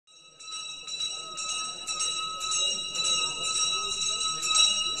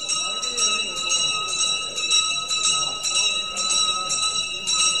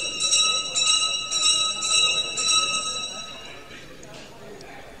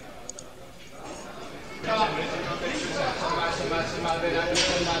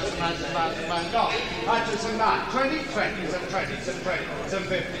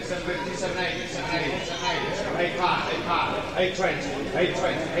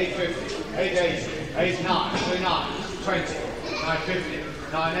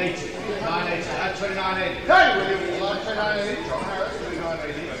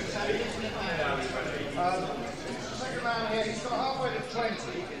Second man here, he's got halfway to 20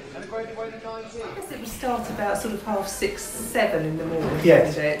 and a graded weight of 19. I guess it would start about sort of 6:30, 7 in the morning,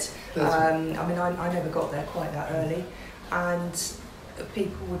 yes, wouldn't it? I mean, I never got there quite that early, and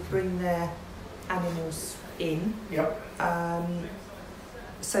people would bring their animals in. Yep.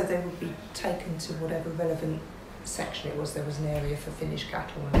 So they would be taken to whatever relevant section it was. There was an area for finished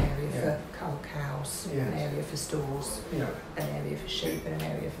cattle, an area for cull cows, an area for stores, an area for sheep, and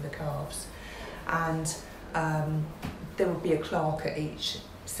an area for the calves. And there would be a clerk at each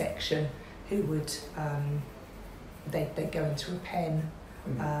section who would, they'd go into a pen,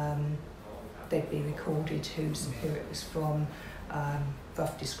 they'd be recorded who it was from,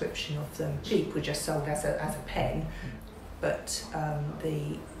 rough description of them. Sheep were just sold as a pen, but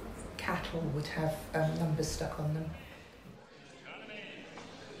the cattle would have numbers stuck on them. Here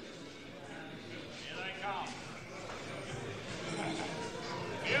they come.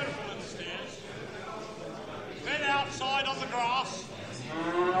 Beautiful little steers. Fed outside on the grass.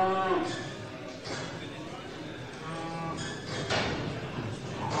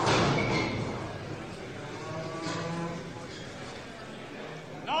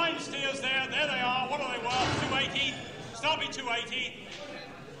 9 steers there they are. What are they worth? 280. Start me 280.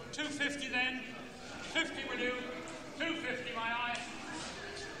 250 then. 50 will do. 250 my eye.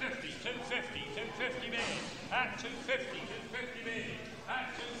 50, 250, 250 bid. At 250, 250 bid.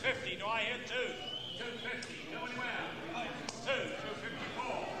 At 250, do I hear 2? 250, go anywhere. 2,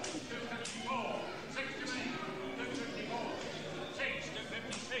 254, 254, 60 bid. 254, 6,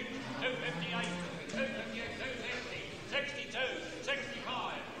 256, 258, 258, 260, 62,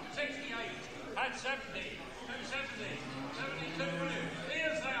 65, 68, at 70, 270, 72 will do.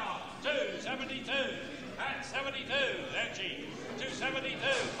 Here's they are. 272, at 72, there cheap. 272,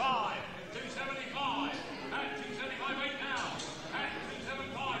 5, 275, at 275, 8 now. At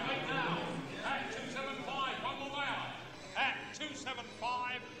 275, 8 now. At 275, one more down. At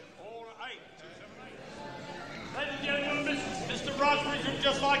 275, or 8, 278. Ladies and gentlemen, Mr. Raspberry would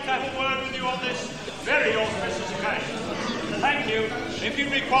just like to have a word with you on this very auspicious occasion. Thank you. If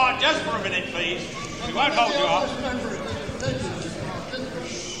you'd be quiet just for a minute, please. We won't hold you up.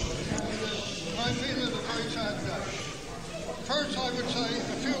 I feel it a very sad day. First, I would say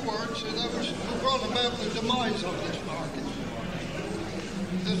a few words to those who brought about the demise of this market.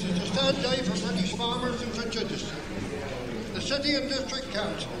 This is a sad day for British farmers and for Chichester. The city and district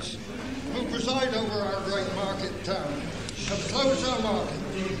councils, who preside over our great market town, have closed our market.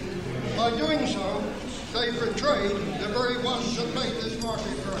 By doing so, they've betrayed the very ones that made this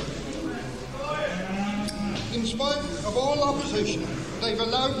market great. In spite of all opposition, they've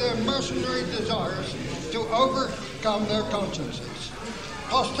allowed their mercenary desires to overcome their consciences.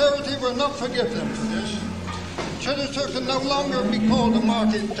 Posterity will not forgive them for this. Chichester can no longer be called a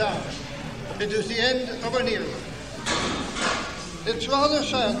market town. It is the end of an era. It's rather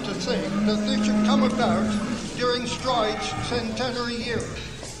sad to think that this should come about during Stride's centenary year.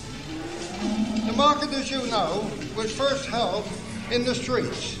 The market, as you know, was first held in the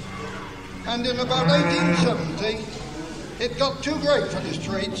streets, and in about 1870 it got too great for the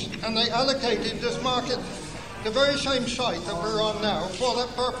streets, and they allocated this market the very same site that we're on now for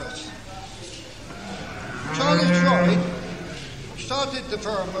that purpose. Charles Stride started the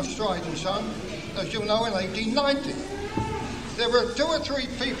firm of Stride & Son, as you know, in 1890. There were 2 or 3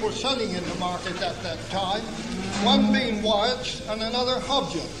 people selling in the market at that time, one being Wyatt's and another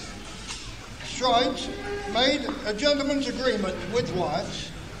Hobson. Strides made a gentleman's agreement with Wyatt's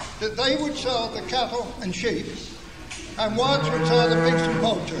that they would sell the cattle and sheep, and Wyatt's would sell the pigs and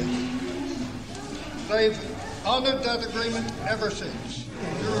poultry. They've honoured that agreement ever since.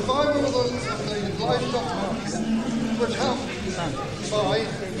 The revival of the livestock market was helped by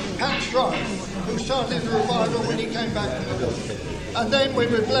Pat Stride, who started the revival when he came back from the war. And then we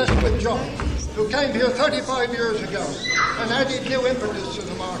were blessed with John, who came here 35 years ago and added new impetus to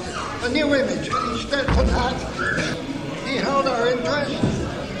the market, a new image. He Stetson hat, he held our interest,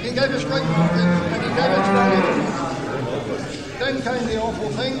 he gave us great market, and he gave us value. Then came the awful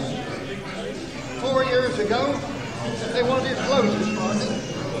thing. 4 years ago, they wanted to close this market.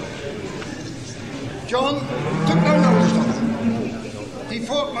 John took no notice of it. He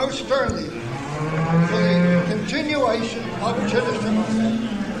fought most sternly for the continuation of Chichester market.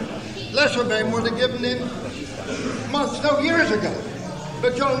 Lesser men would have given him months, no, years ago.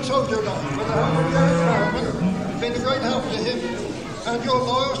 But John soldiered on for the help of Derek Barman. It's been a great help to him. And your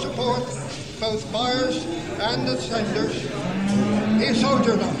loyal support, both buyers and the senders, he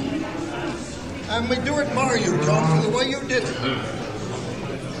soldiered on. And we do admire you, John, for the way you did it.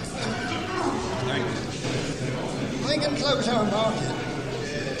 They can close our market.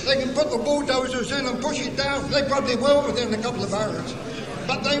 They can put the bulldozers in and push it down. They probably will within a couple of hours.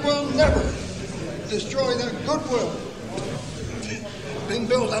 But they will never destroy that goodwill being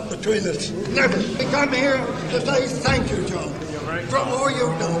built up between us. Never. We come here to say thank you, John, for all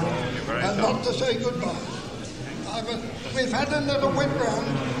you've done, and not to say goodbye. We've had a little whip round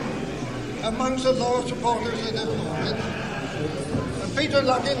amongst the loyal supporters of this market, and Peter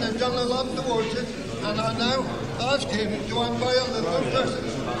Luckin has done a lot towards it, and I now ask him to unveil the new present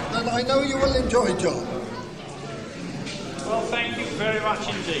that I know you will enjoy, John. Well, thank you very much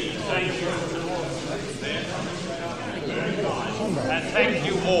indeed. Thank you. Very kind. And thank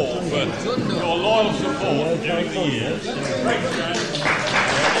you all for your loyal support during the years.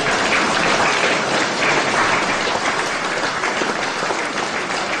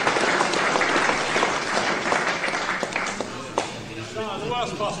 The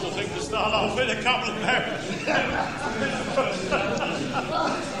worst possible thing to start off with, a couple of barrels.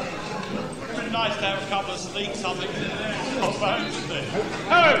 Nice to have a couple of sleek something in there.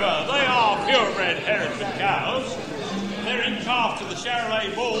 However, they are purebred Hereford cows. They're in calf to the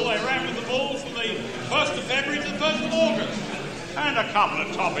Charolais bull. They ran with the bulls from the 1st of February to the 1st of August. And a couple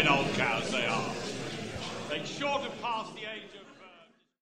of topping old cows they are. They short of past the age